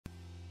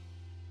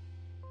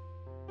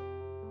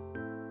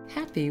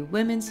Happy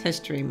Women's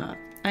History Month.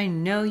 I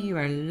know you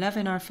are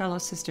loving our fellow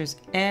sisters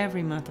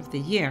every month of the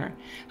year.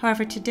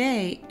 However,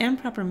 today,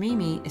 MProper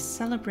Mimi is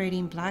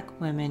celebrating Black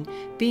women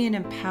being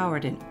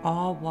empowered in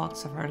all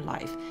walks of our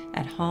life,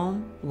 at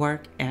home,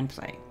 work, and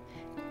play.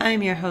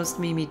 I'm your host,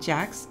 Mimi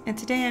Jax, and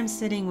today I'm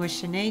sitting with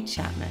Shanae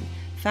Chapman,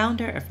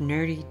 founder of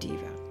Nerdy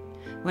Diva.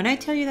 When I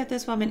tell you that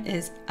this woman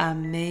is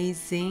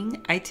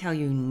amazing, I tell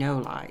you no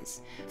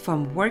lies.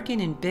 From working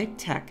in big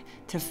tech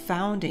to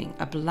founding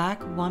a Black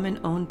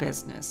woman-owned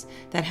business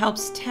that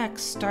helps tech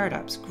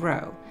startups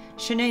grow,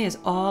 Shanae is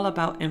all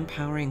about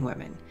empowering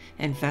women,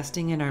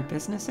 investing in our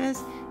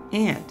businesses,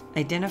 and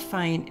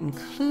identifying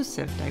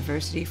inclusive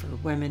diversity for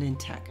women in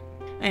tech.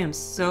 I am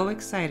so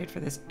excited for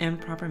this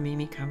MProper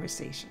Mimi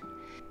conversation.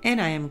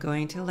 And I am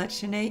going to let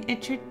Shanae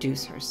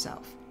introduce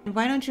herself.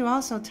 Why don't you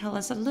also tell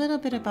us a little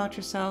bit about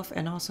yourself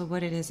and also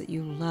what it is that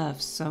you love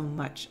so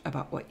much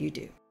about what you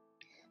do?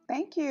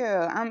 Thank you.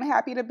 I'm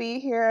happy to be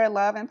here.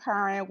 Love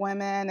empowering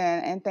women,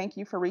 and thank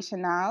you for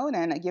reaching out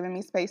and giving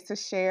me space to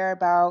share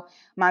about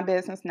my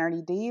business,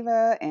 Nerdy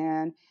Diva,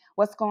 and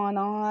what's going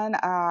on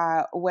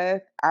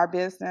with our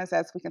business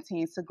as we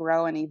continue to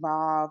grow and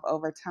evolve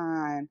over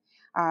time.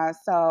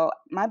 So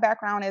my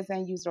background is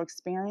in user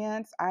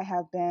experience. I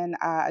have been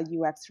a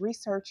UX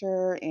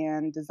researcher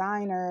and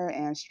designer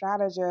and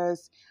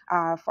strategist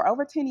for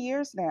over 10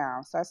 years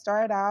now. So I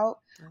started out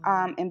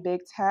in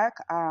big tech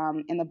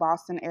in the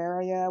Boston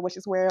area, which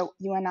is where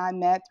you and I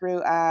met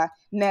through NSBE,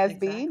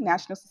 Exactly.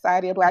 National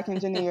Society of Black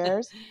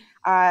Engineers.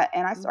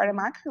 And I started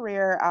my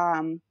career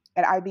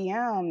at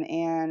IBM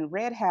and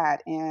Red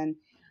Hat and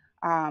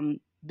um,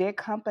 big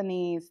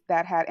companies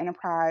that had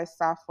enterprise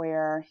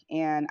software.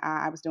 And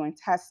I was doing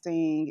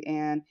testing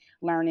and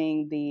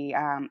learning the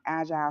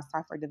agile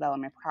software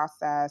development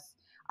process.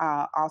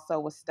 Also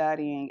was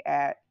studying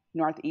at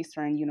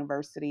Northeastern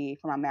University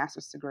for my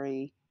master's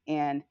degree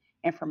in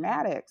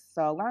informatics.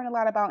 So learned a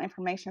lot about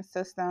information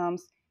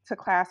systems, took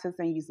classes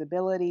in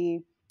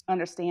usability,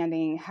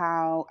 understanding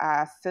how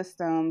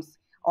systems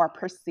are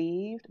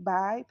perceived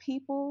by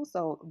people.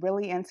 So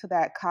really into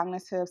that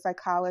cognitive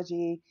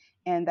psychology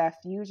and that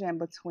fusion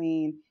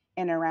between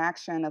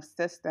interaction of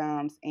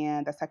systems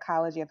and the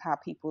psychology of how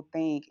people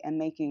think and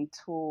making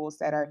tools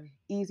that are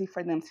easy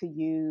for them to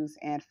use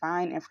and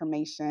find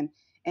information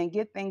and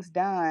get things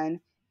done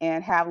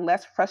and have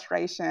less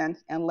frustration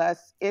and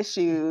less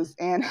issues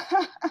and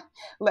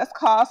less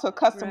cost for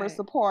customer Right.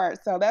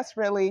 support. So that's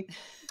really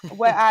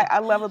what I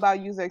love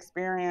about user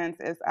experience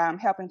is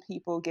helping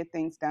people get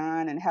things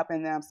done and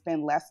helping them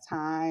spend less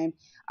time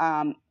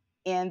um,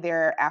 in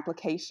their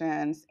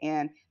applications,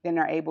 and then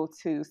they're able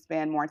to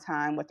spend more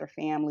time with their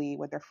family,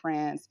 with their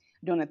friends,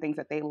 doing the things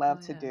that they Oh, love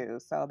to yeah. do.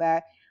 So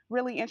that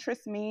really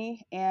interests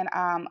me. And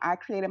I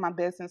created my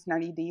business,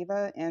 Nerdy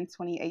Diva, in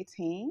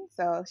 2018.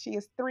 So she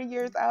is 3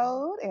 years Okay.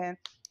 old and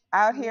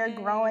out here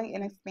growing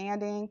and Yay.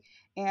 expanding.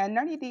 And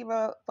Nerdy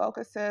Diva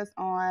focuses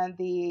on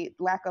the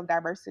lack of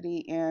diversity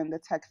in the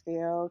tech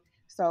field.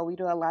 So we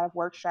do a lot of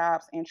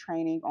workshops and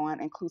training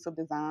on inclusive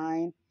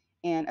design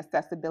and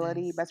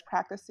accessibility Nice. best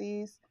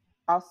practices.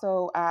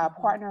 Also,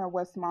 Mm-hmm. partner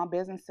with small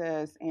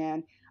businesses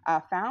and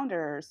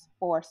founders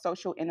for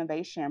social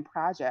innovation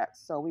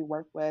projects. So we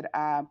work with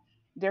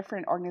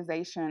different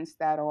organizations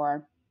that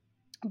are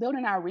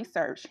building out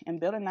research and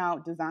building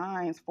out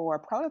designs for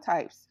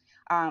prototypes,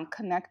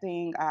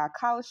 connecting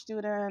college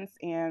students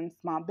and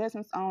small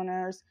business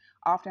owners,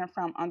 often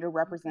from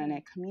underrepresented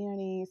Okay.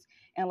 communities.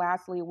 And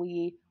lastly,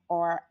 we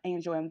are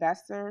angel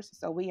investors.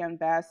 So we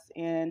invest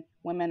in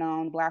women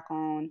owned, Black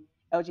owned,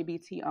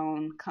 LGBT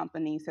owned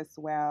companies as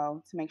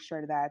well to make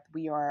sure that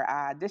we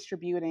are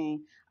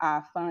distributing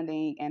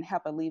funding and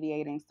help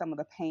alleviating some of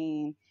the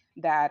pain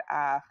that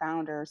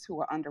founders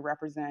who are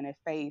underrepresented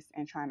face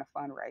in trying to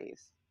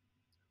fundraise.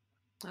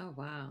 Oh,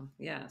 wow.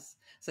 Yes.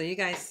 So you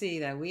guys see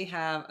that we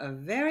have a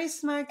very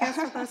smart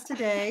guest with us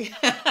today.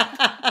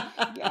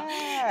 And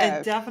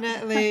Yes.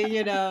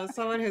 definitely,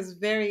 someone who's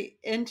very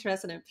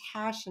interested and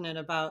passionate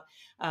about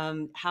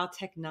how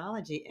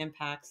technology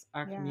impacts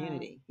our Yeah.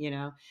 community,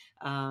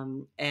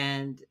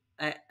 and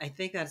I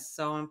think that's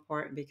so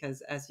important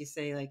because, as you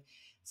say, like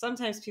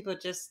sometimes people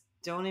just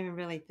don't even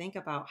really think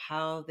about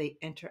how they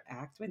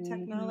interact with Hmm.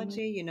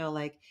 technology,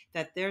 like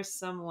that there's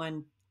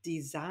someone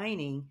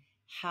designing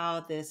how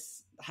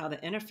the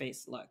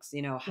interface looks,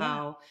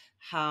 Yeah.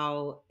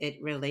 how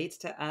it relates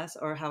to us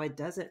or how it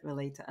doesn't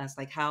relate to us,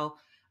 like how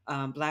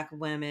Black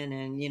women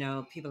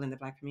and people in the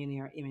Black community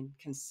are even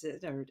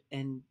considered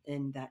in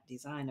that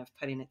design of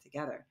putting it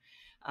together.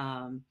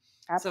 um,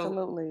 so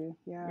Absolutely.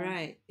 Yeah.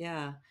 Right,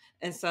 yeah.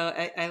 And so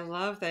I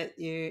love that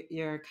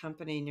your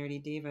company,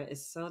 Nerdy Diva,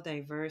 is so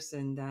diverse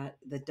in that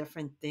the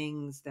different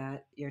things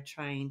that you're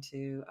trying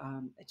to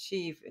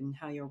achieve and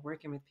how you're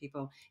working with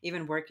people,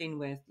 even working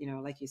with,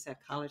 like you said,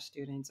 college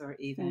students or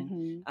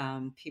even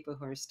Hmm. people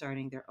who are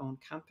starting their own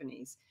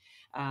companies.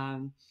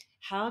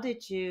 How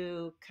did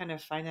you kind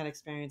of find that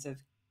experience of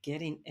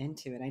getting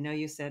into it? I know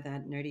you said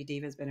that Nerdy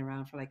Diva has been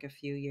around for like a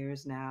few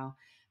years now.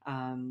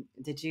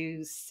 Did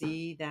you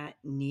see that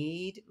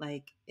need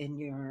like in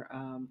your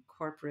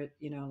corporate,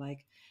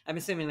 like I'm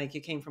assuming like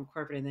you came from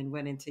corporate and then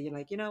went into, you're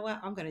like, you know what,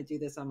 I'm going to do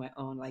this on my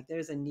own. Like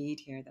there's a need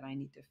here that I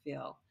need to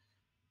fill.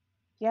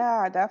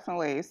 Yeah,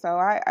 definitely. So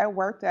I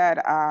worked at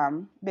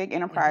big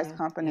enterprise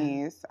IBM. Yeah.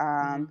 companies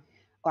Mm-hmm.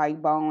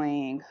 like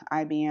Boeing,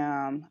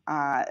 IBM,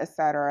 et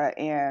cetera.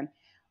 And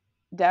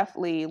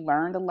definitely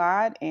learned a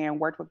lot and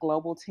worked with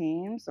global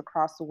teams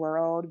across the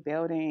world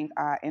building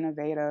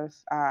innovative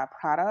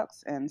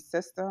products and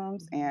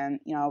systems, Mm-hmm. and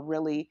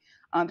really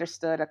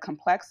understood the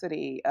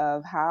complexity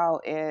of how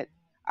it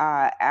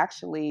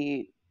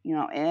actually,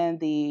 in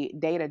the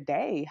day to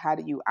day, how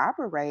do you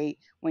operate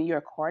when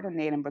you're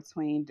coordinating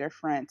between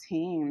different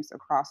teams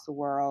across the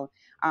world.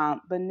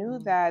 But knew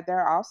Mm-hmm. that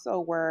there also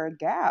were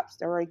gaps.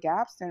 There were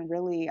gaps in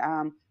really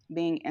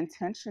being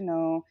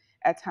intentional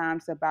at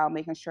times about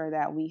making sure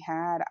that we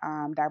had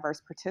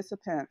diverse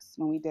participants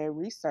when we did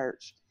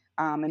research,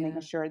 and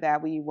making Yeah. sure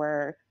that we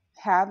were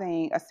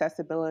having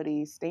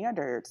accessibility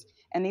standards.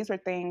 And these were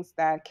things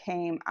that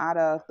came out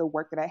of the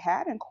work that I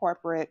had in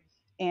corporate.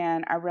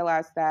 And I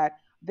realized that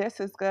this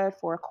is good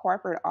for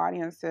corporate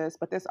audiences,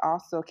 but this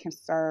also can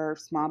serve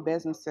small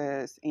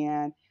businesses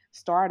and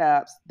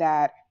startups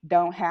that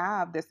don't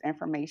have this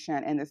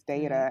information and this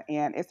Right. data.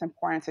 And it's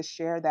important to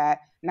share that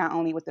not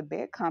only with the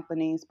big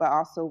companies, but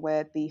also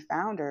with the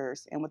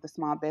founders and with the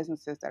small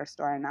businesses that are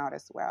starting out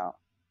as well.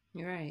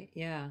 You're right.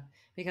 Yeah.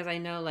 Because I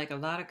know like a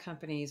lot of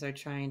companies are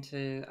trying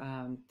to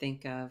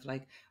think of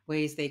like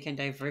ways they can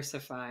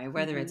diversify,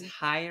 whether it's Hmm.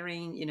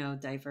 hiring,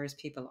 diverse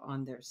people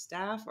on their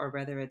staff, or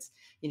whether it's,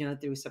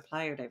 through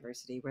supplier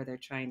diversity, where they're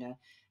trying to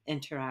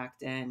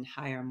interact and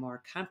hire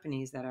more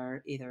companies that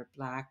are either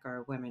Black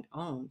or women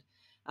owned.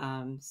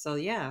 So,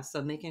 yeah.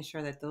 So making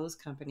sure that those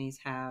companies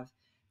have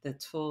the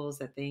tools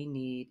that they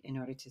need in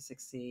order to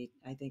succeed.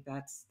 I think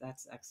that's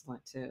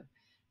excellent too.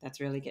 That's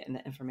really getting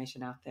the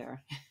information out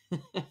there.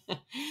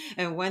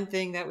 And one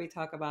thing that we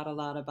talk about a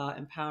lot about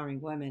empowering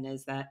women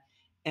is that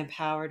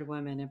empowered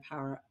women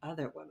empower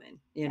other women,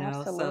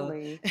 so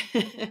Absolutely.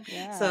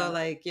 so Yeah.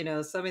 like,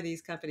 some of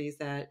these companies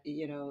that,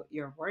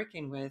 you're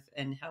working with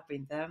and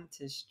helping them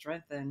to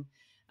strengthen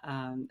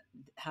um,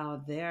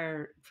 how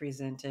they're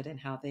presented and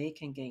how they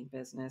can gain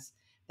business.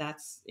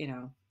 That's,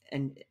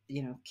 and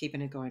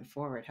keeping it going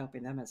forward,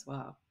 helping them as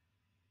well.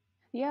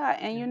 Yeah,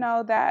 and Yeah.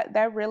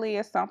 that really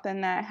is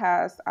something that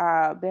has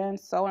been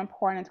so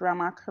important throughout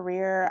my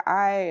career.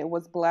 I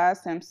was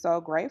blessed and so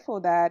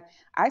grateful that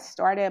I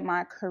started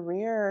my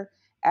career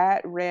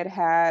at Red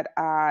Hat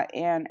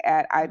and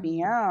at Mm,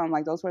 IBM.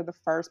 Like those were the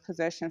first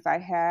positions I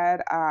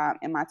had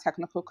in my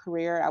technical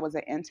career. I was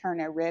an intern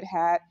at Red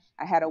Hat.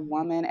 I had a mhm.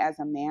 woman as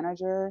a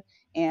manager,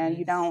 and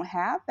you Nice. don't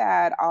have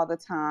that all the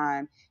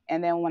time.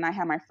 And then when I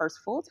had my first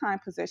full time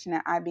position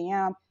at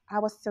IBM, I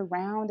was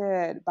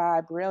surrounded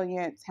by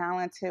brilliant,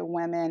 talented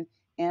women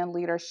in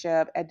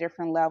leadership at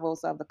different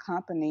levels of the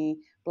company: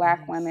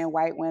 Black Nice. women,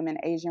 white women,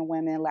 Asian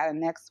women,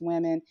 Latinx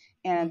women.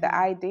 And the Hmm.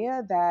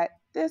 idea that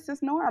this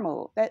is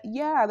normal, that,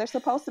 yeah, there's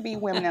supposed to be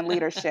women in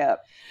leadership.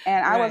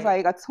 And I was Right.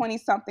 like a 20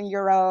 something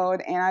year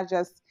old, and I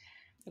just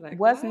You're like,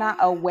 was not what?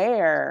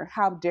 aware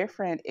how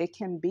different it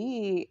can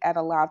be at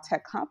a lot of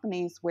tech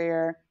companies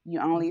where you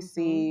only Hmm.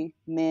 see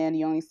men,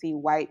 you only see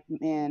white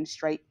men,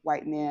 straight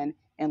white men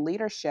in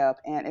leadership.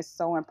 And it's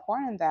so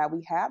important that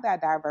we have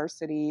that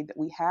diversity, that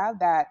we have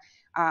that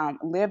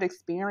lived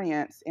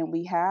experience, and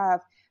we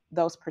have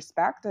those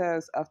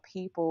perspectives of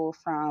people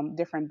from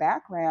different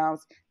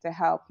backgrounds to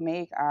help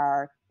make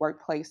our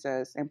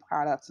workplaces and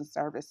products and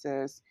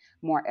services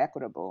more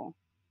equitable.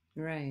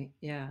 Right.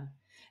 Yeah.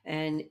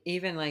 And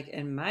even like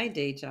in my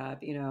day job,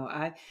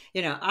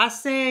 I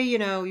say,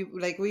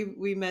 like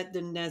we met the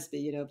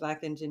Nesby,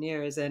 Black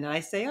engineers, and I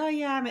say, oh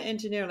yeah, I'm an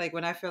engineer, like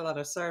when I fill out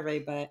a survey,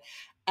 but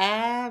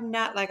I'm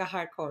not like a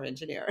hardcore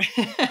engineer.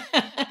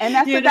 And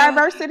that's the you know?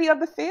 diversity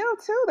of the field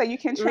too, that you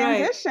can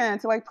Right. transition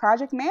to like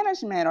project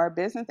management or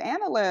business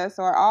analyst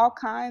or all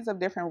kinds of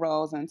different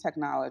roles in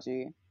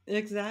technology.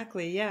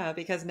 Exactly, yeah,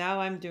 because now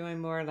I'm doing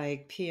more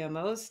like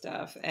PMO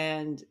stuff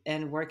and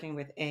working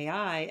with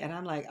AI, and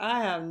I'm like,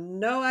 I have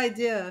no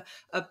idea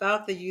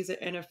about the user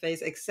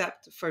interface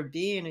except for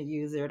being a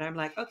user. And I'm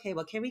like, okay,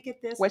 well, can we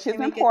get this? Which is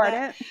Can we get that?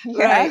 important.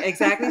 Right, Yeah.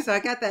 exactly. So I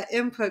got that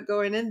input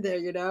going in there.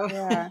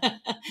 Yeah.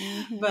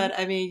 Hmm. But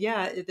I mean,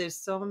 yeah, there's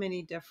so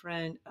many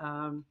different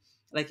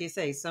like you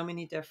say, so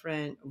many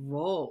different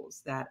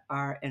roles that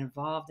are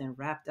involved and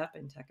wrapped up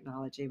in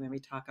technology when we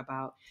talk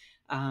about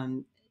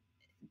um,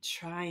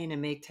 trying to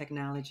make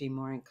technology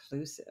more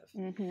inclusive.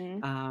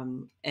 Hmm.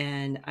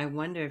 And I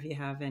wonder if you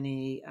have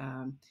any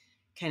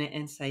kind of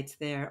insights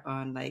there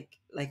on like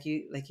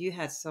you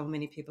had so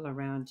many people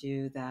around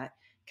you that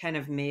kind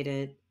of made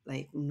it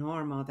like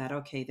normal that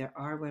okay, there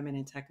are women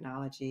in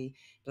technology,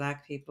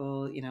 Black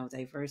people,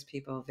 diverse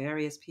people,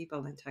 various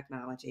people in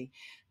technology.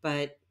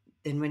 But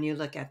then when you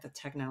look at the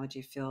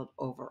technology field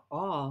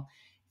overall,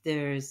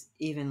 there's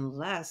even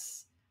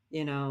less,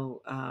 you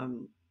know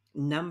um,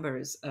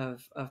 numbers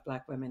of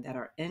Black women that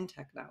are in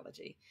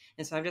technology.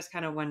 And so I'm just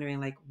kind of wondering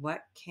like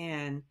what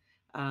can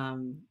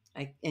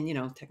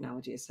and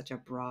technology is such a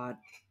broad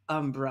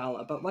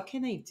umbrella, but what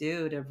can they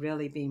do to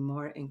really be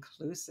more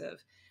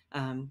inclusive,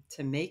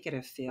 to make it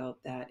a field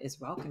that is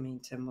welcoming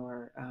to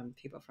more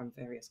people from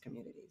various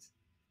communities?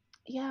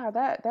 Yeah,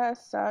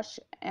 that's such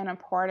an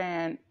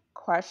important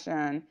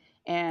question.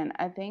 And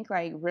I think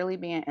like really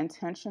being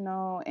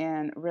intentional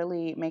and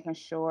really making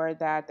sure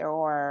that there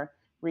are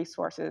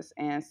resources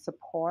and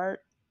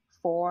support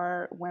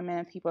for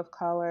women, people of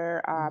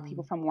color,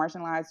 people Mm, from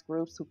marginalized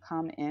groups who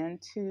come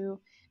into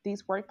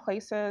these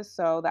workplaces.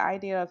 So the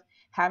idea of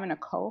having a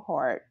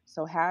cohort,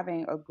 so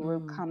having a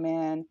group mm, come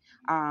in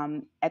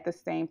at the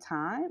same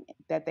time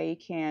that they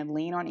can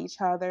lean on each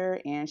other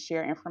and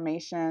share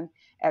information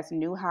as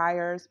new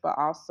hires, but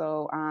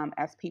also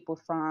as people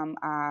from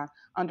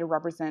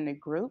underrepresented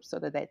groups so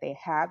that they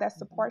have that mhm,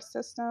 support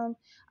system.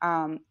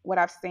 What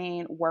I've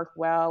seen work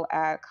well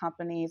at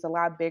companies, a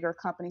lot of bigger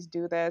companies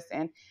do this.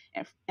 And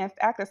in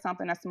fact, it's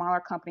something that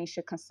smaller companies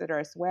should consider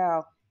as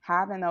well.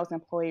 Having those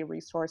employee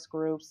resource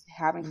groups,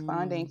 having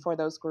funding mm, for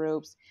those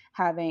groups,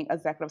 having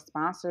executive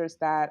sponsors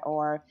that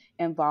are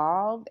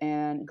involved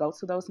and go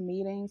to those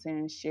meetings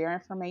and share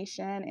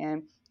information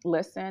and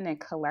listen and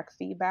collect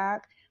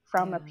feedback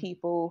from the yeah,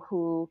 people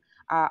who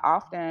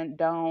often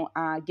don't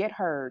get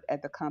heard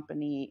at the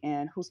company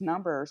and whose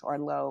numbers are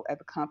low at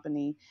the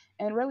company,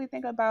 and really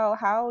think about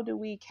how do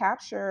we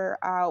capture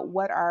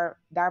what our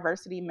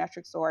diversity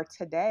metrics are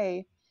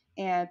today,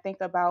 and think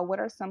about what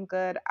are some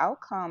good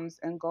outcomes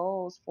and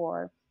goals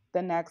for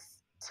the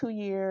next 2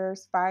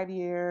 years, 5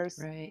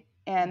 years, right,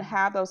 and yeah,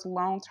 have those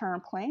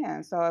long-term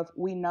plans. So if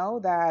we know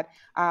that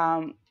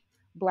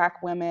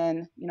Black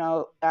women,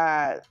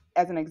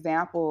 as an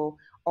example,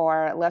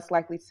 are less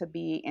likely to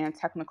be in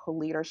technical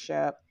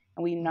leadership,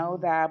 and we know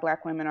hmm, that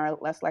Black women are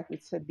less likely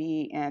to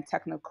be in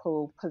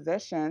technical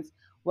positions,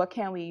 what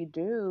can we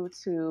do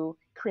to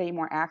create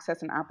more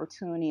access and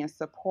opportunity and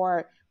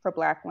support for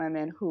Black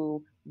women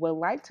who would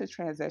like to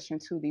transition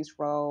to these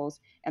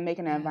roles, and make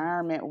an yeah,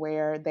 environment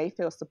where they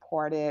feel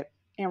supported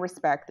and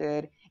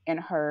respected and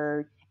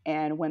heard,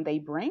 and when they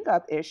bring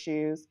up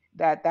issues,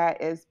 that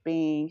is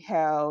being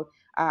held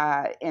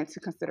into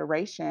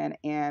consideration,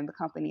 and the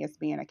company is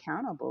being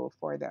accountable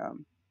for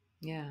them.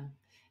 yeah.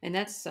 And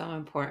that's so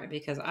important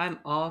because I'm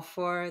all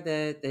for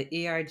the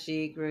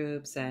ERG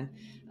groups and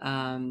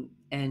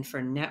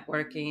for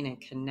networking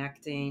and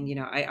connecting. You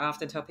know, I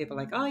often tell people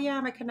like, "Oh yeah,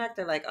 I'm a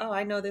connector." Like, "Oh,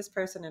 I know this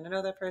person and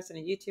another person,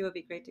 and you two would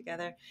be great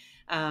together."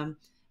 Um,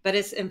 but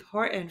it's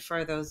important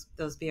for those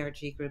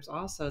BRG groups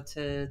also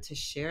to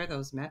share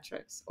those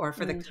metrics, or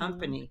for the Hmm.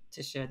 company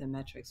to share the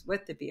metrics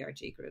with the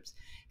BRG groups,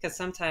 because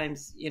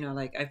sometimes,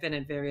 like I've been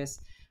in various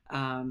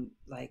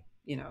like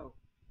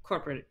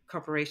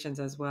corporations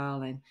as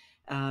well,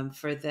 and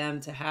for them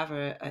to have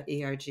a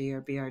ERG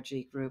or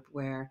BRG group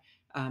where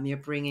you're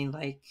bringing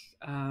like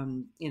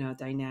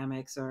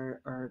dynamics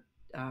or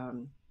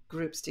um,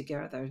 groups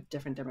together,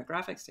 different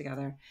demographics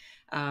together,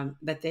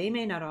 but they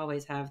may not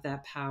always have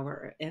that power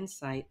or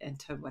insight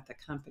into what the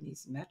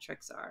company's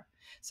metrics are.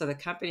 So the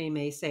company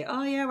may say,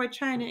 "Oh yeah, we're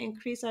trying to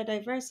increase our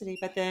diversity,"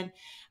 but then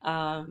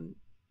um,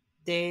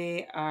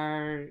 they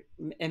are,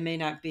 it may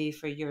not be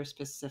for your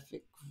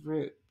specific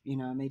group,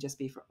 it may just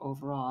be for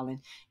overall,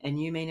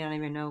 and you may not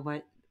even know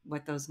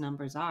what those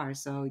numbers are,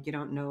 so you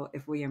don't know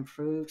if we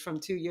improved from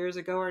 2 years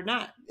ago or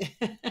not.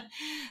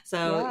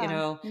 So Yeah.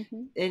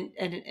 Hmm.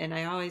 and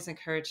I always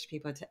encourage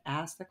people to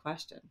ask the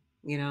question,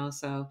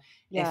 so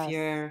if Yes.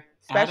 you're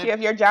at Especially a if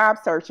you're job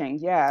searching.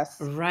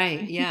 Yes.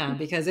 right, yeah,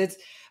 because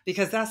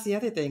that's the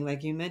other thing,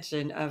 like you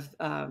mentioned, of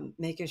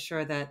making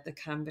sure that the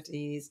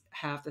companies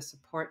have the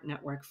support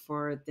network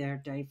for their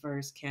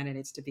diverse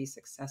candidates to be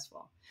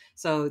successful.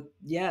 So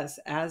yes,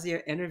 as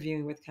you're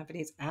interviewing with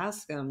companies,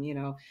 ask them,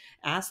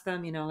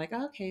 like,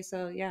 okay,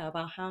 so yeah,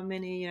 about how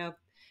many,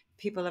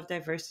 people of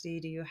diversity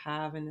do you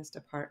have in this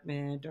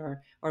department,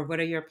 or what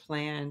are your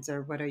plans,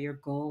 or what are your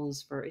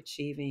goals for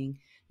achieving,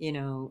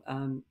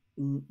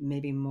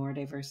 maybe more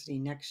diversity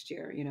next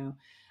year,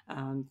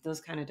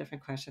 those kind of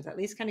different questions at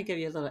least kind of give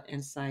you a little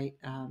insight,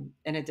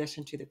 in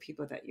addition to the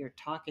people that you're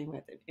talking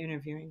with and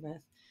interviewing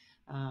with,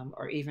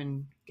 or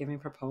even giving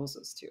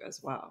proposals to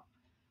as well.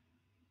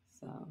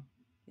 So,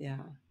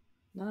 yeah,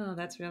 no,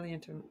 that's really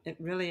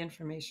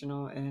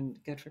informational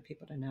and good for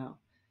people to know.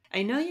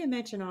 I know you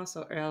mentioned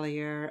also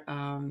earlier,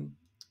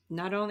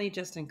 not only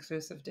just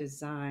inclusive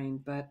design,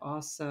 but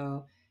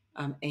also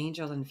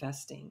angel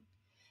investing.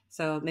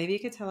 So maybe you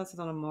could tell us a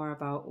little more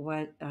about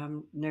what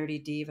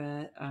Nerdy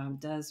Diva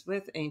does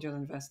with angel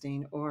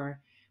investing,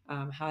 or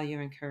how you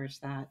encourage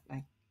that,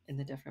 like in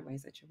the different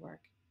ways that you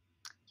work.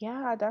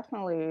 Yeah,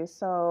 definitely.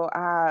 So,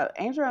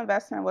 angel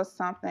investment was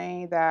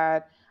something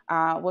that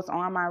was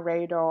on my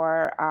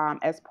radar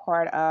as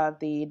part of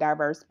the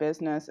Diverse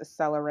Business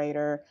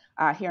Accelerator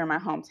here in my Mhm.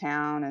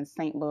 hometown in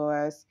St.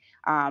 Louis.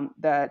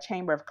 The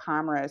Chamber of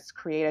Commerce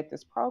created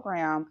this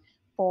program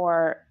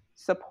for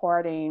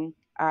supporting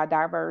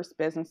diverse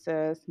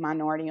businesses,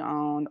 minority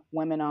owned,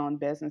 women owned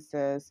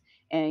businesses,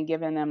 and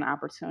giving them the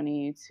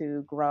opportunity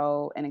to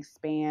grow and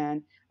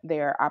expand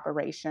their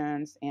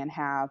operations and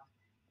have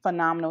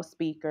phenomenal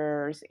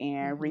speakers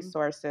and Mm-hmm.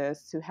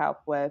 resources to help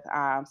with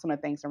some of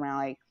the things around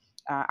like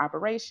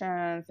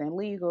operations and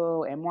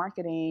legal and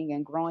marketing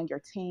and growing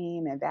your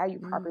team and value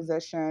Mm.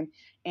 proposition,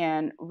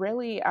 and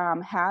really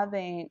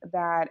having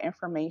that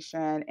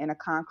information in a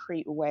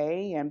concrete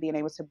way and being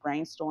able to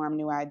brainstorm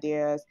new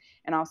ideas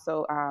and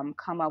also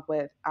come up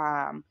with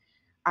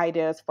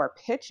ideas for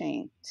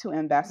pitching to Oh.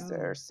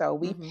 investors. So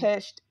Mm-hmm.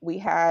 we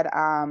had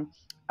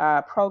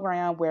a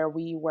program where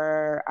we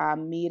were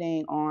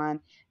meeting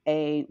on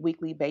a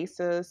weekly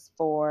basis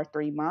for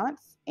 3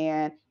 months.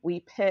 And we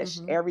pitched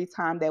Mm-hmm. every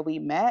time that we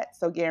met.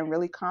 So getting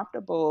really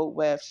comfortable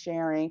with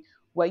sharing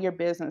what your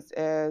business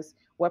is,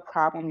 what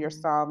problem you're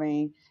Mm-hmm.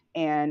 solving,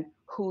 and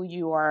who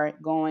you are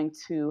going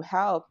to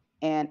help,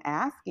 and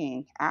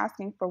asking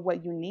for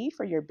what you need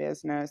for your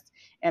business,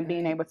 and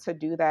being Right. able to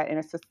do that in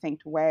a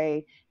succinct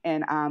way,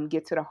 and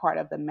get to the heart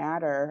of the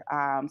matter,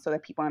 so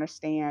that people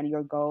understand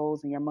your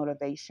goals and your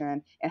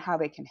motivation and how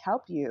they can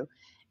help you.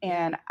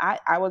 Yeah. And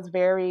I was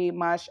very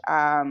much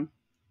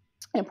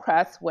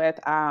impressed with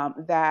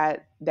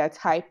that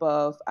type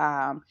of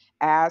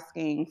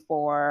asking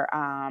for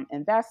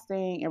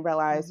investing, and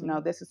realize,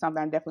 Mm-hmm. this is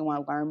something I definitely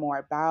want to learn more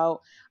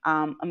about.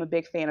 I'm a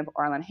big fan of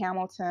Arlen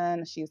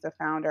Hamilton. She's the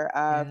founder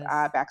of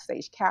Yes.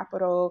 Backstage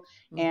Capital,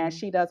 and Mm-hmm.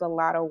 she does a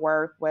lot of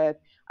work with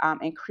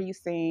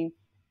increasing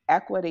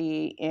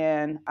equity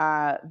in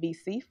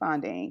VC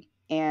funding.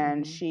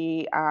 And Mm-hmm.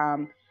 she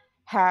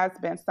has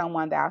been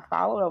someone that I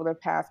followed over the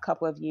past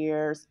couple of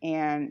years,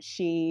 and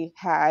she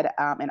had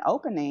an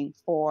opening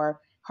for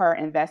her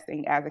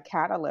investing as a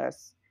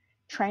catalyst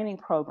training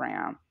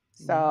program.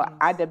 So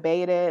I Nice.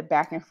 debated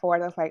back and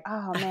forth. I was like,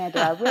 oh man,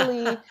 do I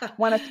really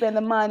want to spend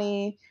the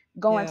money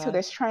going to Yeah.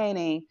 this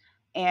training?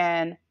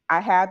 And I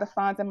had the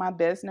funds in my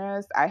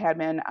business. I had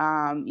been,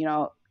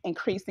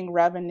 increasing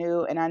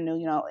revenue. And I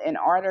knew, in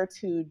order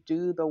to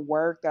do the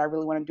work that I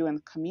really want to do in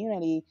the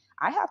community,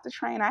 I have to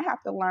train, I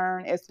have to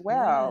learn as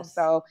well. Yes.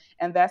 So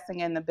investing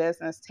in the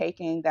business,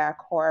 taking that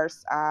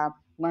course,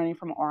 learning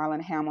from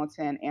Arlen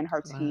Hamilton and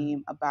her Wow.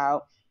 team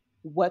about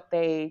what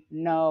they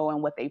know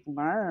and what they've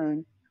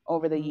learned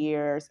over the Mm-hmm.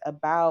 years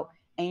about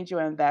angel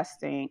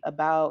investing,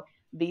 about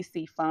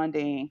VC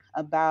funding,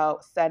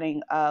 about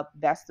setting up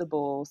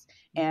vestibules,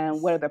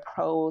 and what Yes. are the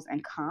pros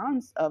and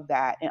cons of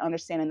that, and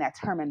understanding that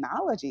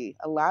terminology.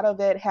 A lot of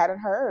it hadn't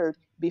heard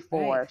Right.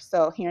 before.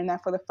 So hearing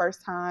that for the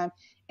first time,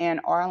 and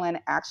Arlen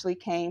actually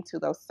came to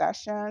those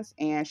sessions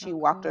and she Oh,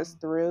 walked us cool.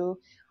 through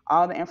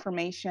all the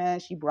information.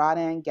 She brought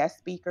in guest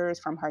speakers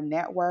from her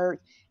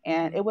network,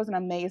 and Mm-hmm. it was an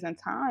amazing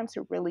time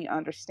to really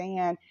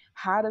understand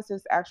how does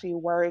this actually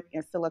work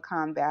in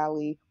Silicon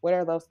Valley? What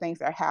are those things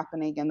that are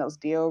happening in those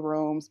deal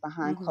rooms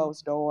behind Mm-hmm.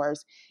 closed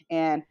doors?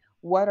 And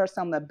what are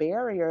some of the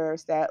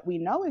barriers that we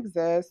know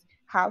exist?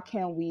 How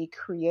can we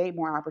create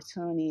more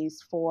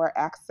opportunities for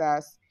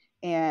access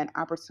and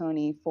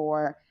opportunity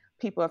for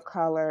people of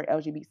color,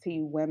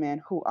 LGBT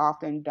women who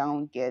often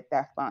don't get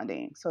that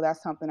funding? So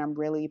that's something I'm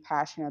really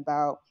passionate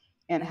about,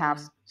 and have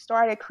Yeah.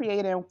 started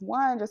creating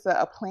one, just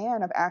a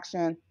plan of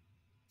action,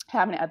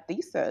 having a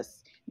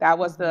thesis. That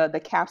was Mm-hmm. the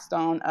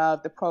capstone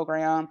of the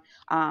program,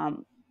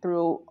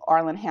 through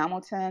Arlen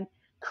Hamilton,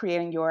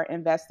 creating your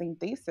investing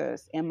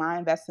thesis. And my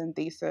investing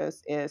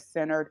thesis is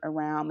centered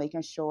around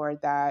making sure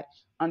that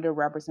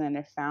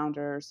underrepresented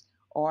founders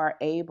are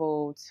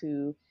able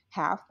to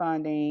have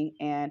funding,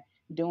 and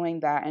doing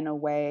that in a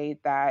way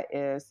that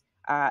is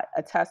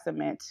a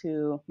testament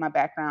to my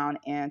background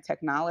in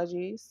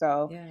technology.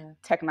 So Yeah.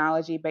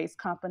 technology based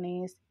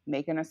companies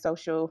making a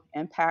social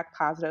impact,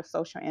 positive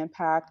social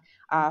impact,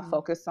 Mm-hmm.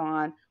 focus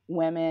on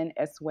women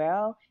as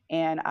well,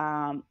 and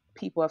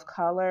people of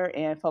color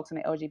and folks in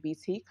the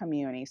LGBT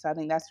community. So I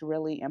think that's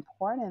really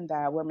important,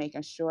 that we're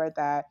making sure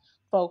that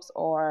folks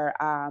are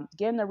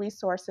getting the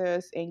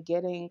resources and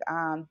getting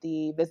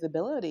the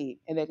visibility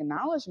and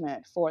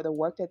acknowledgement for the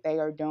work that they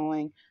are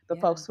doing. The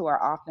Yeah. folks who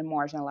are often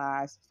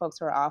marginalized, folks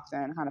who are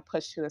often kind of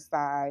pushed to the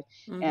side,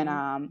 and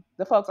Mm-hmm.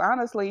 the folks,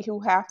 honestly, who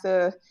have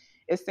to,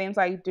 it seems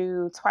like,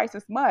 do twice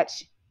as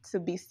much to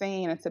be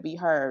seen and to be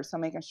heard. So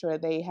making sure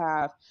they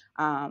have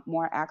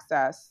more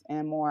access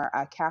and more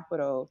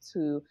capital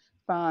to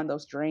fund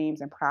those dreams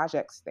and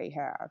projects they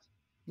have.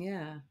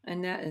 Yeah,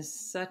 and that is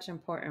such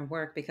important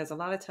work because a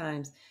lot of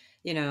times,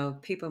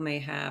 people may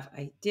have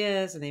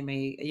ideas and they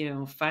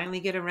may, finally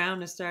get around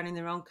to starting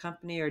their own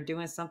company or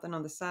doing something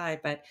on the side.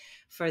 But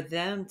for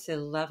them to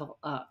level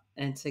up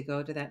and to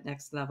go to that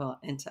next level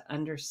and to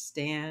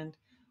understand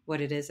what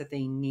it is that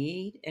they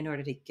need in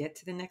order to get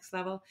to the next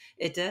level,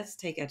 it does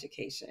take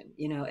education.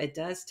 It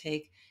does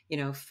take,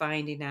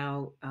 finding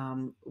out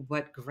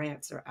what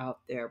grants are out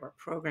there, what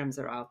programs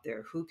are out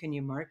there, who can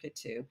you market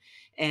to,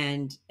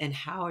 and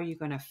how are you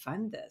going to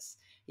fund this,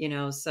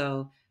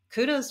 so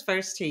kudos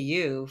first to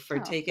you for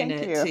Oh, taking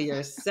thank it you. to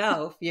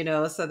yourself,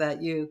 so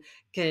that you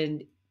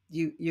can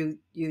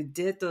you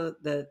did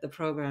the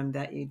program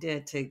that you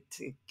did to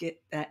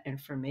get that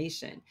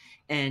information,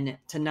 and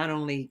to not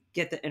only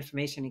get the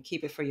information and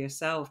keep it for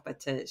yourself, but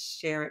to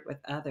share it with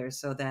others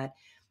so that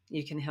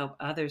you can help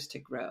others to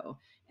grow.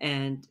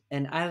 And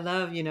I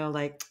love,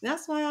 like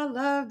that's why I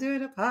love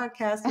doing a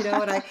podcast,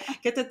 when I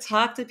get to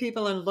talk to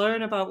people and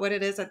learn about what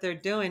it is that they're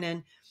doing.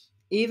 And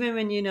even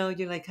when you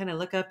like kind of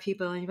look up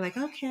people and you're like,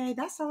 okay,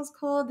 that sounds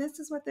cool, this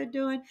is what they're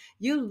doing,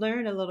 you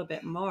learn a little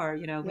bit more,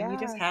 when you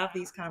just Yes, have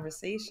these that's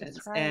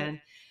conversations. right.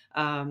 And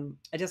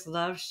I just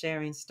love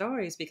sharing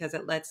stories because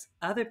it lets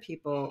other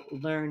people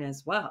learn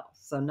as well.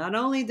 So not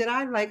only did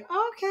I like,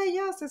 okay,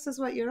 yes, this is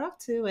what you're up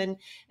to,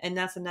 and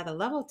that's another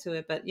level to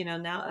it, but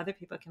now other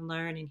people can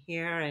learn and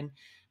hear. And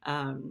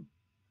um,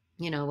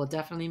 we'll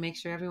definitely make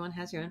sure everyone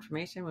has your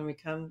information when we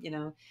come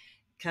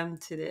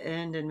to the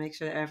end, and make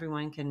sure that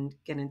everyone can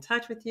get in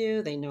touch with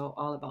you. They know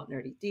all about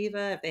Nerdy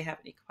Diva if they have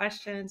any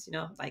questions,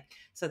 like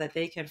so that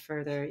they can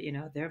further,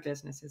 their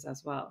businesses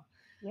as well.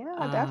 Yeah,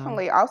 Um,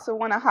 definitely. Also,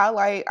 want to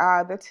highlight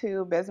the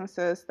two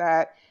businesses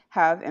that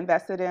have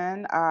invested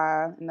in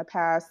the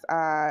past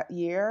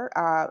year.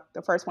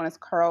 The first one is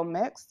Curl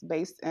Mix,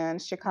 based in yeah.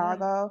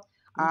 Chicago.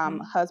 hmm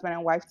Husband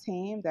and wife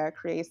team that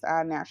creates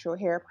natural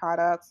hair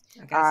products.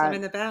 I got some Uh,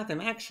 in the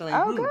bathroom, actually.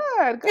 Oh,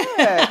 good,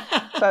 good.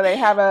 So they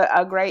have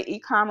a great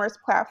e-commerce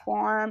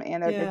platform,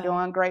 and they're Yeah.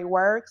 doing great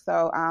work.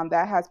 So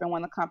that has been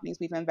one of the companies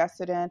we've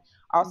invested in.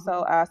 Also,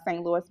 hmm a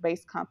St.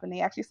 Louis-based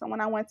company, actually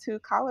someone I went to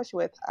college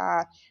with,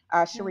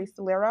 Yeah. Sharice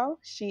Lero.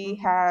 She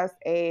hmm has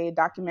a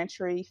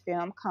documentary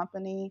film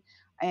company,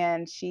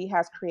 and she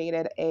has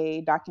created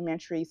a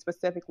documentary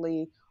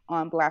specifically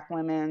on Black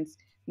women's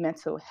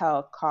mental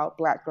health called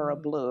Black Girl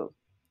Oh, Blue,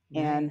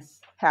 and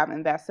nice. have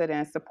invested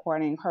in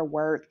supporting her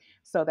work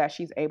so that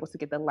she's able to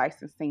get the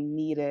licensing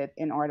needed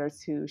in order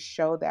to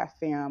show that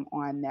film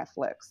on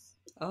Netflix.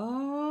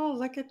 Oh,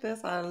 look at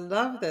this. I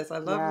love this. I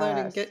love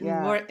learning, Yes, getting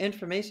more yes,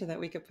 information that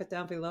we could put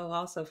down below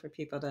also for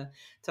people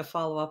to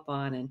follow up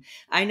on. And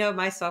I know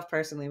myself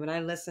personally, when I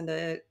listen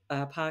to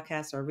a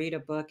podcast or read a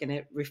book and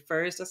it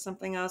refers to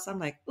something else, I'm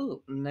like,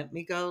 ooh, let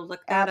me go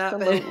look that up.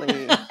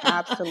 absolutely,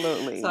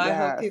 absolutely, So I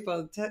hope yes.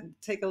 people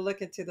take a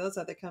look into those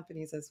other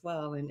companies as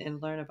well,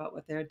 and learn about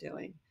what they're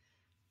doing.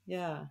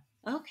 Yeah.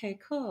 Okay,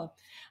 cool.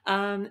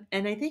 And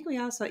I think we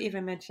also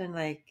even mentioned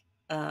like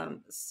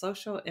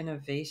social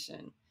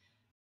innovation,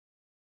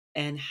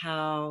 and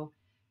how,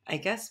 I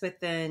guess,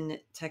 within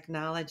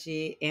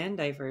technology and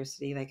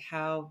diversity, like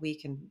how we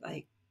can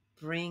like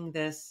bring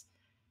this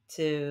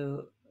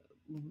to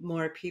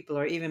more people,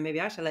 or even maybe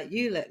I should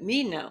let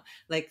me know,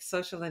 like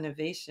social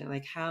innovation,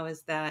 like how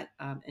is that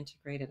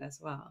integrated as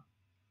well?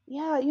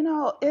 Yeah,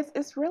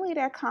 it's really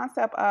that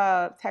concept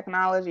of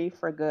technology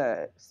for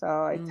good.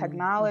 So a Mm-hmm.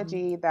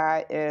 technology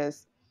that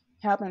is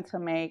helping to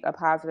make a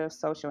positive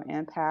social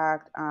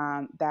impact,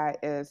 that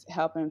is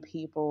helping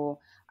people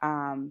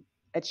um,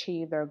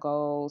 achieve their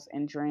goals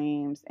and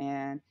dreams,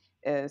 and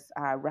is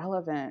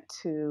relevant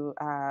to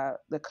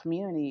the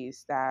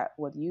communities that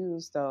would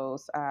use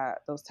those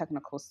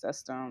technical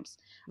systems.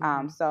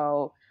 Mm-hmm.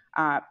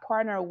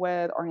 Partner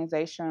with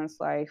organizations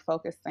like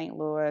Focus St.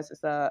 Louis.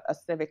 Is a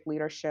civic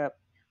leadership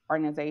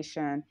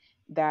organization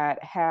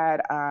that had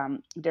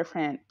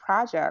different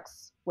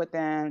projects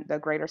within the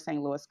greater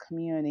St. Louis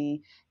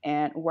community,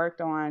 and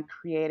worked on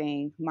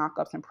creating mock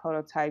ups and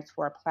prototypes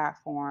for a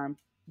platform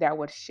that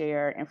would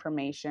share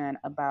information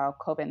about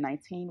COVID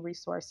 19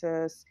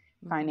 resources,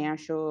 Mm-hmm.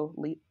 financial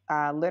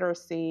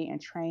literacy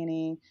and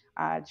training,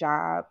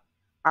 job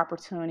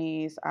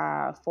opportunities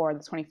for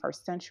the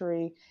 21st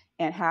century,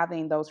 and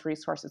having those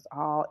resources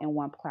all in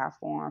one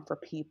platform for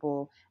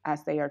people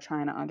as they are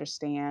trying to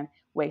understand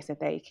ways that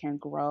they can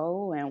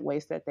grow, and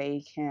ways that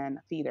they can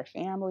feed their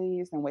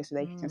families, and ways that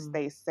they can Mm.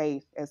 stay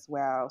safe as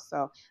well.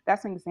 So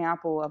that's an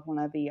example of one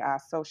of the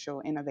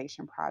social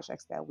innovation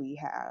projects that we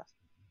have.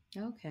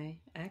 Okay,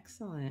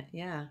 excellent.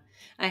 Yeah.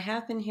 I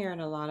have been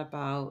hearing a lot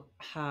about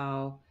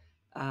how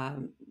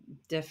um,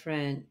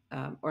 different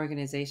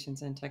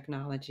organizations and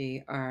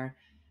technology are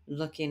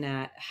looking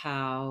at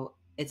how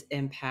it's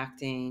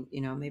impacting,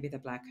 maybe the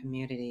Black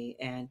community,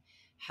 and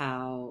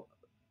how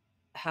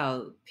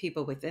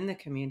people within the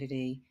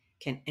community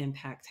can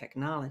impact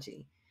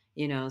technology.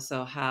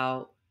 So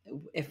how,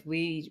 if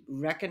we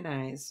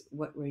recognize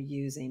what we're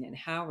using and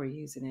how we're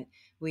using it,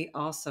 we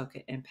also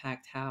could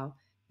impact how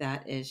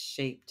that is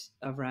shaped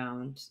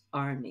around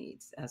our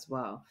needs as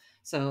well.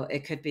 So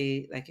it could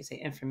be, like you say,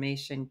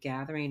 information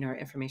gathering or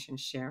information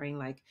sharing.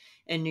 Like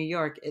in New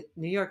York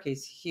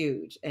is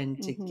huge,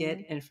 and to get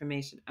Hmm.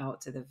 information out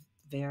to the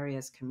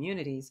various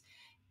communities,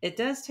 it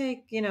does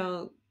take,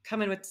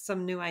 coming with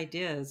some new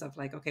ideas of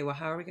like, okay, well,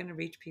 how are we going to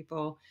reach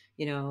people?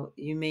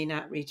 You may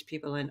not reach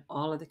people in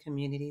all of the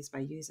communities by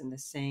using the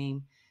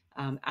same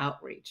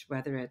outreach,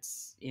 whether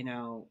it's,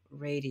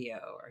 radio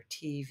or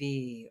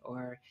TV,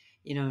 or,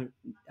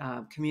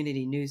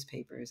 community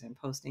newspapers and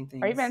posting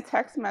Or even things.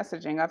 text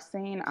messaging. I've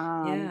seen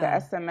the Yeah.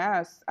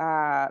 SMS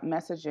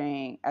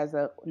messaging as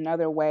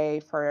another way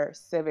for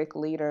civic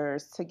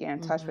leaders to get in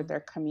touch with hmm their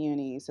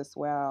communities as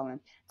well. And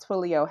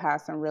Twilio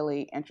has some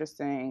really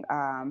interesting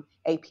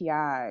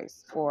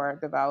APIs for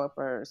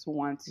developers who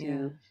want Yeah.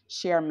 to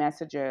share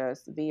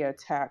messages via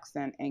text,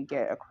 and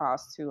get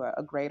across to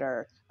a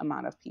greater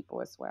amount of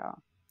people as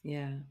well.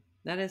 Yeah.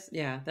 That is,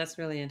 yeah, that's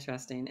really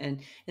interesting.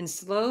 And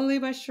slowly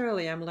but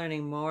surely I'm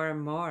learning more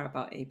and more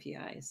about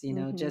APIs,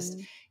 just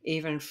Mm-hmm.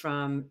 even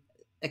from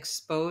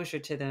exposure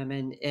to them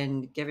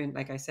and giving,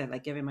 like I said,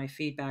 like giving my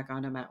feedback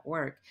on them at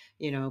work,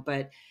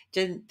 but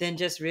then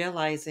just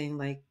realizing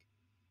like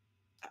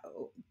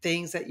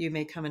things that you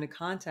may come into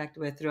contact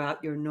with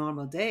throughout your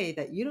normal day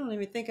that you don't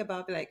even think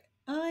about, be like,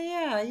 oh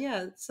yeah,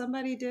 yeah,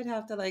 somebody did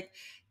have to like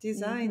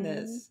design Mm-hmm.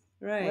 this.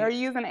 We're Right.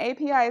 using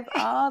APIs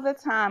all the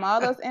time,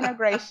 all those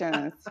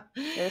integrations.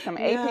 There's some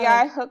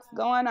Yeah. API hooks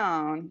going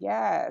on.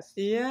 Yes.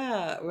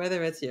 Yeah,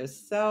 whether it's your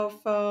cell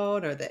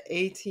phone or the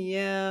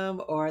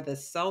ATM or the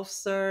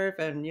self-serve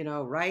and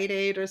Rite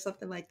Aid or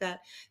something like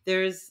that,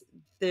 there's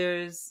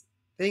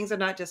things are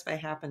not just by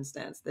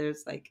happenstance.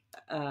 There's like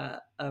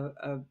a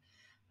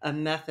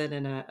method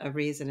and a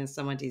reason, and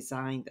someone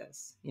designed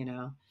this.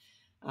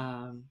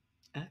 Um,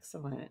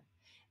 Excellent.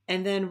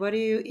 And then what do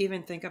you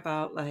even think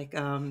about like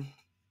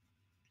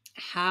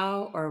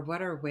how or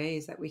what are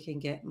ways that we can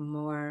get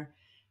more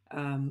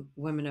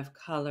women of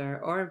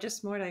color or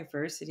just more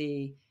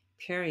diversity,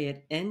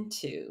 period,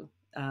 into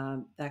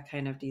that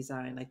kind of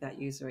design, like that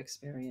user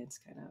experience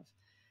kind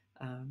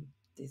of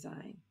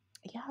design?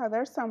 Yeah,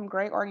 there's some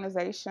great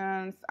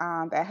organizations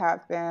that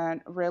have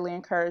been really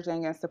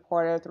encouraging and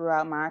supportive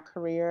throughout my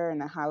career,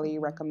 and I highly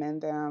Hmm.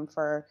 recommend them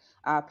for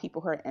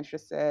people who are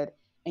interested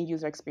in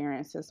user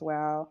experience as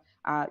well.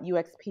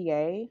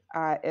 UXPA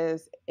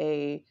is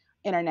a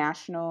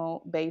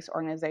international based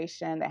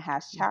organization that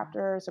has Hmm.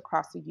 chapters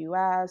across the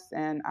US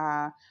and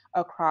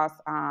across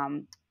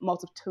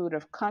multitude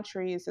of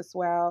countries as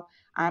well.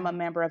 I'm a Hmm.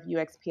 member of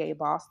UXPA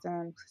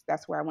Boston.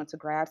 That's where I went to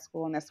grad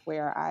school, and that's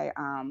where I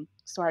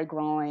started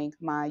growing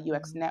my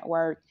UX Hmm.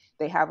 network.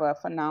 They have a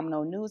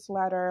phenomenal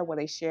newsletter where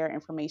they share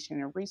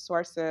information and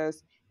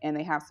resources, and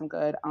they have some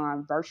good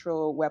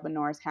virtual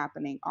webinars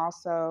happening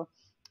also.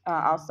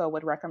 Yeah. Also,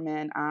 would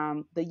recommend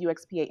the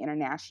UXPA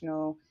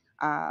International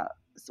uh,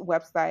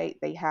 website.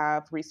 They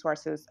have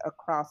resources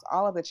across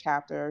all of the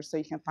chapters, so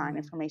you can find Hmm.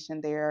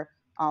 information there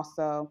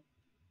also.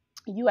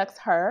 UX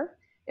Her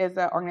is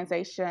an Hmm.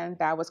 organization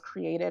that was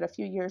created a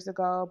few years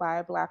ago by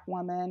a Black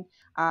woman,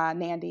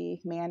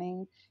 Nandy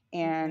Manning,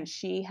 and Okay.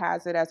 she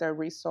has it as a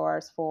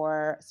resource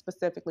for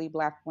specifically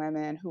Black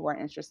women who are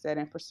interested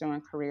in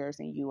pursuing careers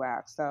in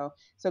UX. So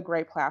it's a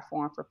great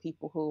platform for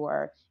people who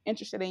are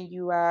interested in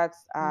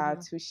UX Hmm.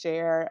 to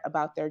share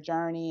about their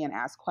journey and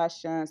ask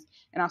questions,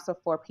 and also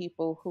for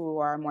people who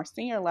are more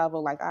senior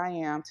level, like I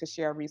am, to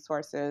share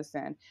resources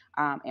and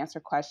answer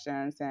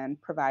questions and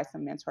provide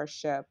some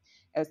mentorship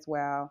as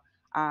well.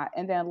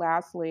 And then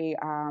lastly,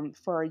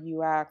 for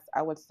UX,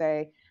 I would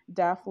say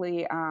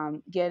definitely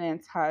get in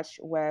touch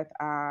with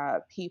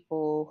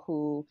people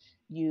who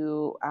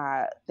you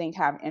think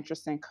have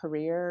interesting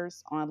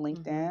careers on Hmm.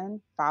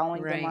 LinkedIn,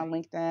 following them on Right.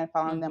 LinkedIn,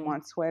 following them Hmm.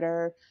 on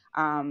Twitter.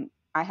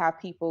 I have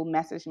people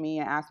message me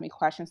and ask me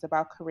questions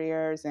about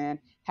careers, and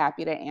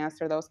happy to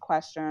answer those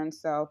questions.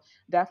 So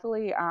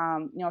definitely,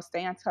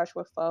 stay in touch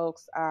with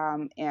folks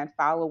and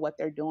follow what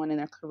they're doing in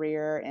their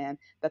career and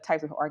the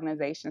types of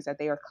organizations that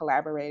they are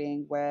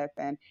collaborating with.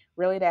 And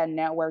really, that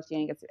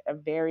networking is a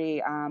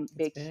very It's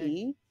big big.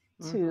 key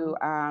Hmm. to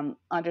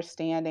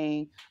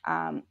understanding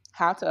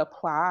how to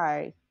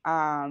apply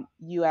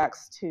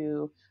UX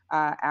to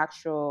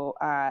actual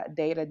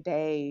day to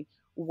day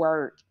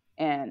work.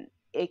 And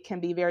it can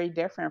be very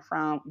different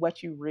from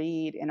what you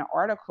read in an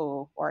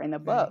article or in a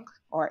book Right.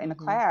 or in a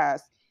Hmm.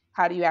 class.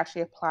 How do you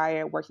actually apply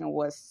it working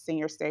with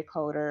senior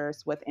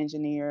stakeholders, with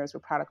engineers,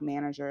 with product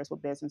managers,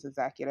 with business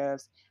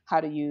executives?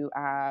 How do you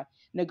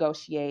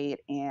negotiate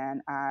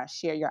and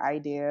share your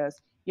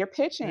ideas? You're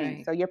pitching.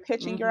 Right. So you're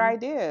pitching your Hmm.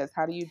 ideas.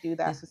 How do you do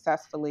that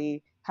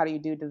successfully? How do you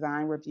do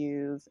design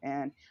reviews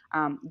and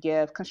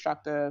give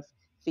constructive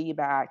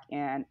feedback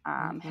and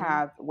Hmm.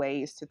 have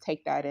ways to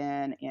take that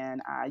in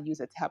and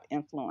use it to help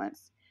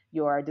influence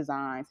your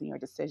designs and your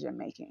decision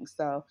making?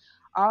 So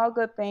all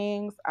good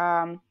things.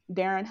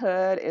 Darren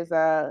Hood is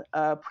a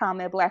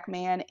prominent Black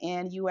man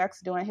in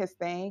UX doing his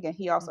thing, and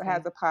he also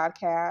has Okay. a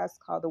podcast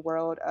called The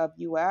World of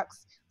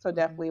UX. So Hmm.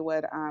 definitely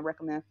would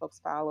recommend folks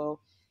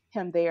follow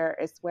him there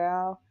as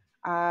well.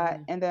 Yeah.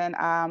 And then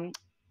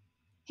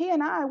he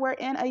and I were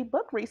in a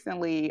book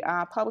recently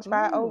published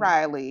by Ooh.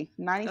 O'Reilly,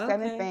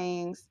 97 Okay.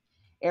 Things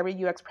Every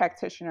UX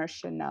Practitioner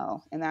Should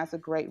Know. And that's a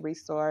great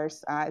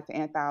resource. It's an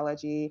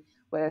anthology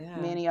with Yeah.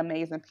 many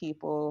amazing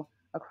people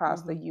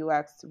across the Hmm.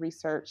 UX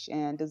research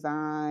and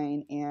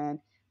design and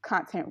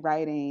content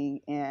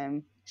writing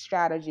and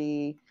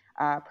strategy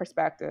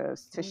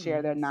perspectives to Oh,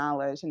 share their nice.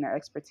 knowledge and their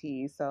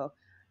expertise. So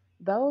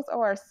those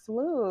are a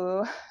slew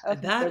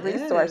of the That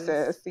is.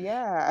 resources.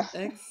 Yeah.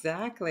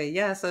 Exactly.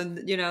 Yeah. So,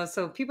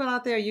 so people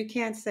out there, you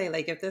can't say,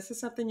 like, if this is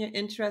something you're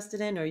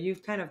interested in or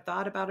you've kind of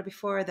thought about it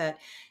before, that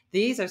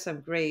these are some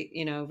great,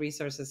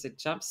 resources to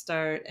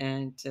jumpstart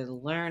and to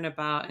learn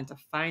about and to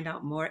find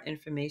out more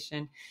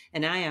information.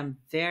 And I am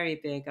very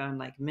big on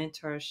like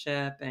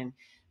mentorship and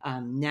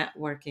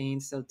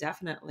networking. So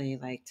definitely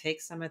like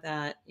take some of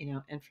that,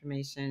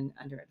 information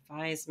under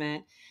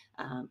advisement,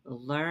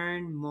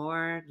 learn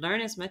more,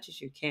 learn as much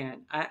as you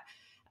can.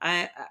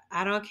 I,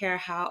 I don't care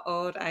how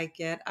old I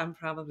get. I'm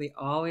probably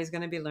always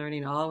going to be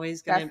learning,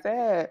 always going to That's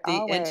it. be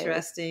Always.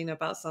 interesting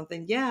about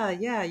something. Yeah,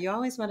 yeah. You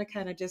always want to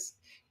kind of just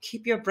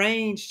keep your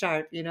brain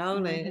sharp,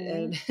 Mm-hmm.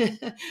 and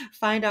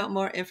find out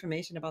more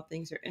information about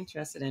things you're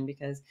interested in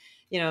because,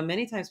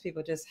 many times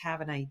people just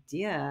have an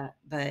idea,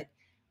 but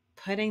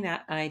putting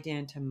that idea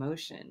into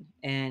motion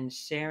and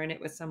sharing it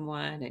with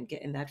someone and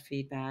getting that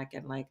feedback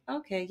and like,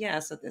 okay, yeah,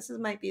 so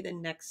might be the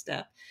next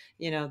step,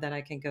 that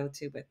I can go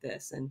to with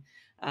this. And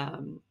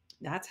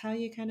that's how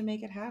you kind of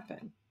make it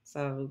happen.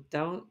 So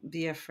don't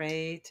be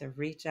afraid to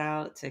reach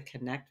out, to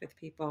connect with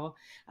people.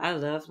 I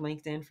love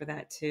LinkedIn for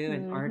that too,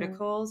 and Mm-hmm.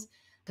 articles.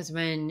 Because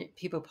when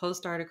people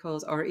post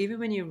articles, or even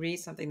when you read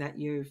something that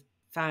you've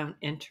found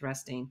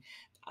interesting,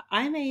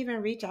 I may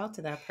even reach out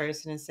to that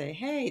person and say,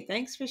 "Hey,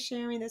 thanks for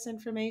sharing this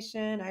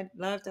information. I'd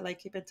love to like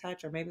keep in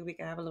touch, or maybe we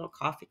can have a little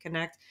coffee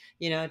connect.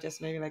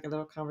 Just maybe like a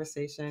little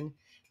conversation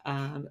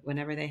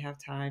whenever they have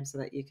time, so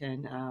that you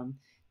can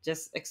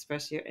just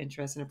express your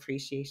interest and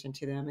appreciation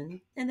to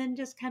them, and then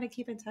just kind of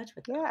keep in touch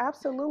with Yeah, them."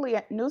 absolutely.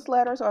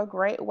 Newsletters are a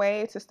great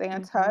way to stay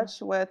in Mm-hmm.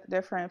 touch with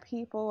different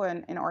people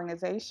and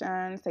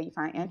organizations that you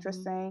find Mm-hmm.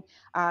 interesting.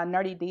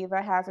 Nerdy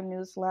Diva has a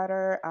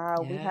newsletter.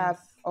 We have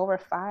Yes. over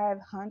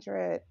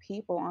 500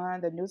 people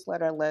on the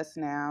newsletter list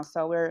now.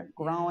 So we're Yeah.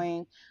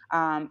 growing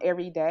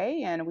every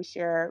day, and we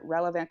share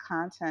relevant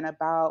content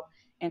about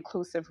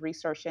inclusive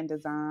research and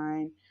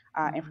design,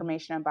 Mm-hmm.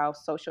 information about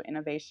social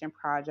innovation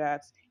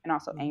projects, and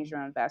also Mm-hmm. angel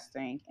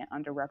investing in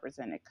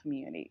underrepresented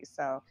communities.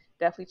 So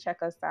definitely check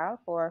us out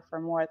for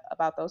more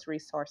about those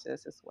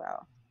resources as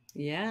well.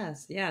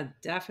 Yes, yeah,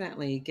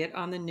 definitely. Get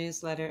on the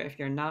newsletter if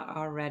you're not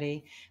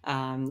already.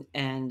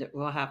 And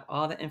we'll have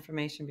all the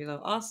information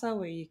below also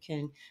where you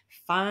can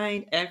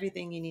find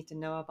everything you need to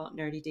know about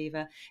Nerdy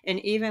Diva. And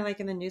even like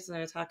in the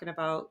newsletter, talking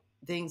about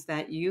things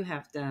that you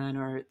have done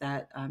or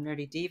that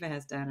Nerdy Diva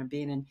has done or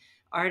being in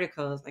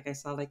articles, like I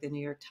saw like the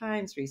New York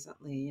Times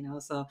recently,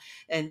 so,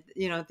 and,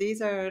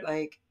 these are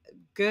like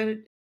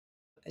good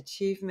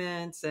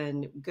achievements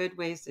and good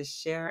ways to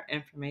share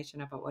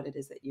information about what it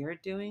is that you're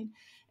doing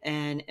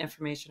and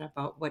information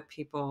about what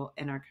people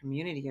in our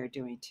community are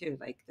doing too,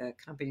 like the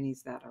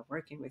companies that are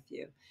working with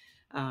you.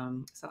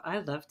 So I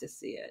love to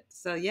see it.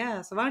 So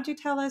yeah, so why don't you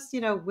tell us,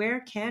 where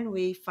can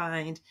we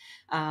find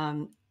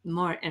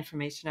more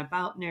information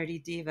about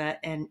Nerdy Diva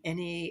and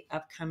any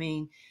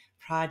upcoming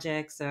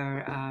projects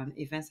or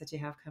events that you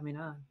have coming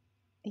on?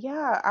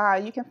 Yeah,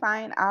 you can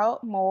find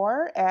out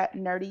more at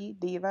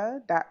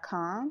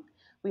nerdydiva.com.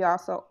 We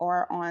also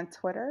are on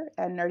Twitter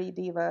at Nerdy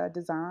Diva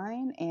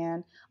Design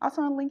and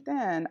also on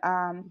LinkedIn.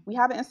 We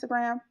have an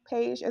Instagram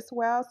page as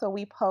well, so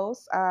we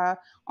post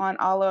on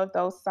all of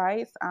those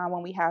sites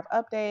when we have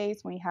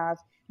updates, when we have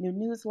new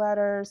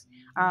newsletters.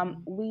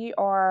 Mm-hmm. We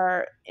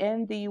are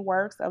in the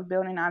works of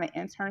building out an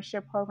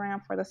internship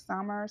program for the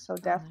summer, so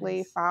Oh, definitely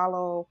nice.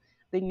 follow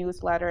the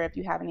newsletter if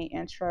you have any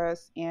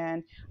interest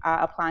in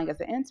applying as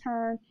an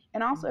intern.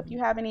 And also, if Mm-hmm. you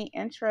have any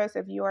interest,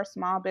 if you're a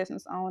small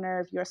business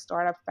owner, if you're a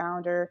startup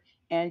founder,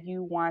 and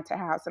you want to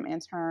have some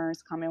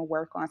interns come and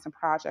work on some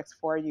projects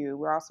for you,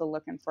 we're also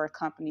looking for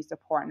companies to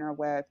partner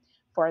with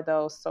for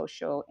those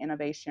social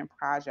innovation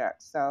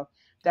projects. So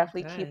Oh,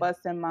 definitely keep good. us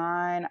in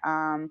mind.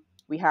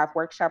 We have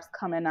workshops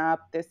coming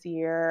up this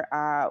year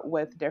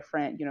with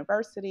different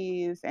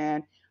universities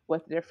and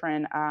with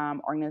different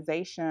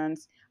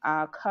organizations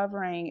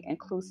covering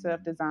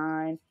inclusive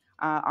design,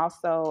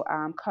 also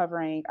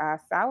covering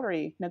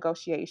salary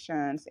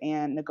negotiations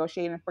and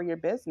negotiating for your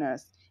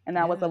business. And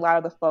that was a Yeah. lot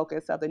of the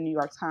focus of the New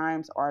York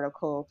Times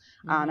article.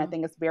 I Mm-hmm.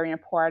 think it's very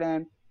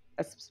important,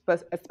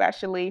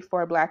 especially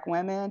for Black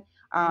women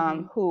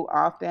Mm-hmm. who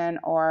often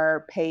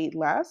are paid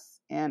less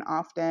and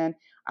often,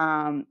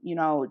 you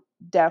know,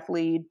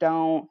 definitely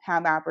don't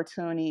have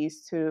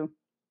opportunities to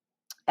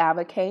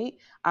advocate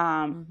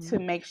Mm-hmm. to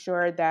make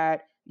sure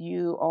that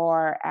you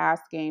are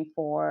asking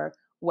for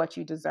what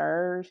you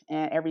deserve.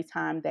 And every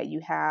time that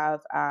you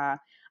have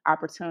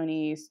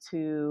opportunities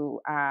to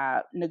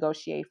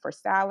negotiate for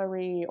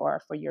salary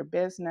or for your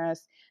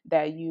business,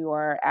 that you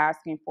are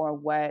asking for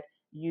what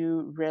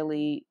you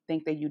really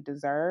think that you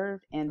deserve,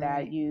 and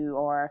that Right. you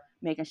are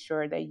making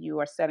sure that you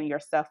are setting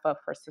yourself up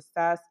for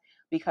success.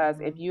 Because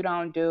if Mm-hmm. you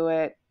don't do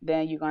it,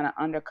 then you're going to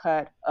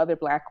undercut other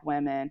Black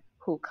women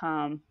who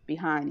come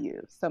behind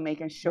you. So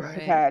making sure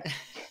Right. that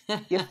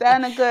you're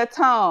setting a good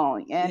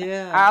tone. And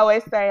Yeah. I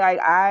always say, like,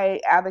 I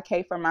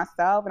advocate for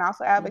myself and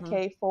also Mm-hmm.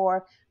 advocate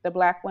for the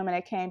Black women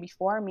that came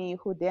before me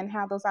who didn't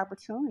have those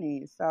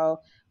opportunities. So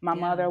my Yeah.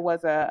 mother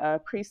was a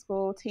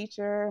preschool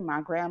teacher.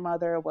 My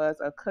grandmother was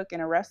a cook in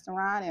a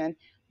restaurant, and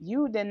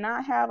you did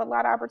not have a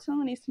lot of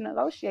opportunities to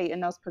negotiate in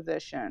those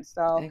positions.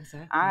 So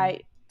Exactly. I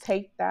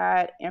take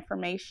that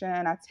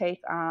information, I take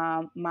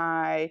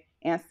my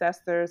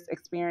ancestors'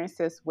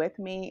 experiences with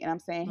me, and I'm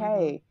saying,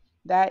 Mm-hmm. hey,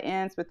 that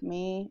ends with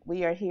me.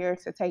 We are here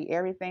to take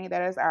everything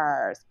that is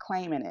ours,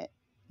 claiming it.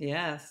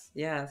 Yes,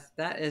 yes,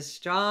 that is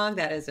strong.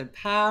 That is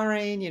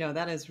empowering.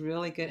 That is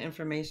really good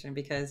information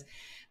because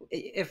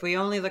if we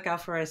only look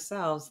out for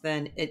ourselves,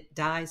 then it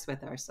dies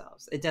with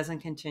ourselves. It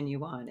doesn't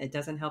continue on. It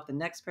doesn't help the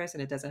next person.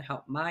 It doesn't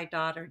help my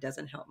daughter. It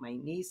doesn't help my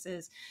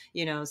nieces.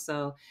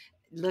 So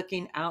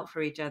looking out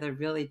for each other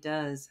really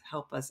does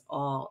help us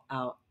all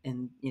out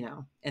in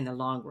the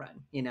long run.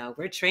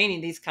 We're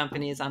training these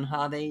companies on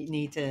how they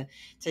need to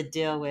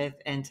deal with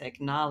and to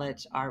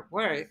acknowledge our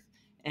worth,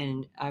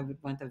 and I would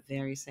want the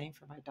very same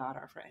for my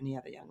daughter, or for any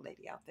other young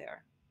lady out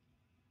there.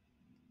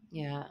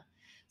 Yeah.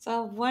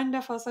 So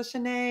wonderful. So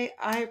Shanae,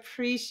 I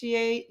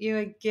appreciate you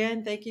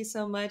again. Thank you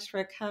so much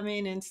for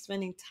coming and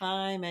spending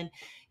time. And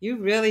you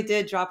really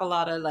did drop a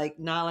lot of like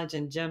knowledge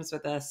and gems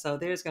with us. So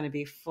there's going to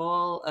be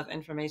full of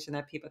information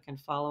that people can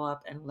follow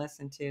up and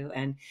listen to.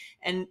 And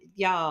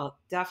y'all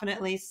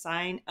definitely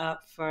sign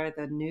up for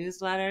the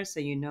newsletter so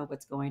you know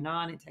what's going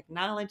on in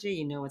technology,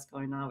 you know what's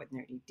going on with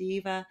Nerdy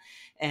Diva,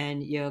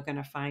 and you're going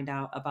to find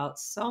out about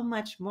so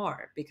much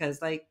more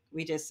because like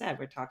we just said,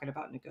 we're talking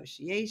about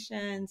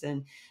negotiations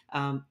and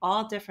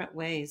all different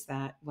ways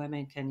that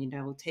women can,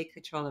 take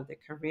control of their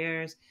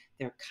careers,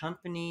 their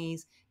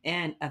companies,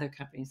 and other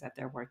companies that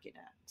they're working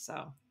at.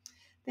 So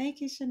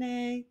thank you,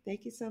 Shanae.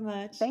 Thank you so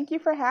much. Thank you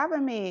for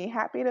having me.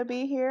 Happy to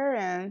be here.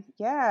 And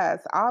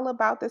yes, all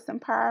about this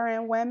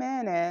empowering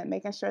women and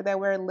making sure that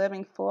we're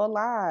living full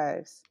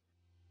lives.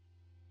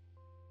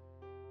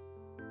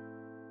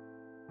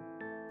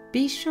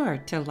 Be sure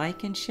to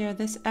like and share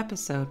this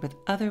episode with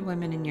other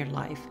women in your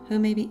life who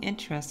may be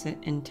interested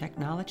in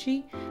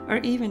technology or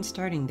even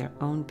starting their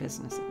own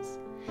businesses.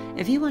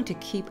 If you want to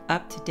keep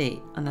up to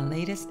date on the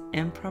latest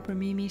MProper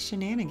Mimi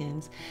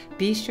shenanigans,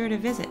 be sure to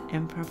visit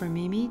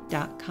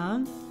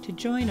MProperMimi.com to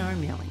join our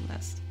mailing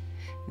list.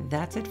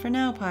 That's it for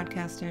now,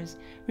 podcasters.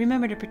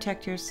 Remember to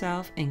protect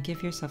yourself and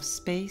give yourself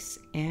space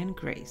and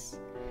grace.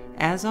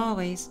 As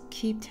always,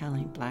 keep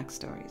telling Black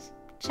stories.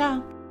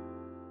 Ciao.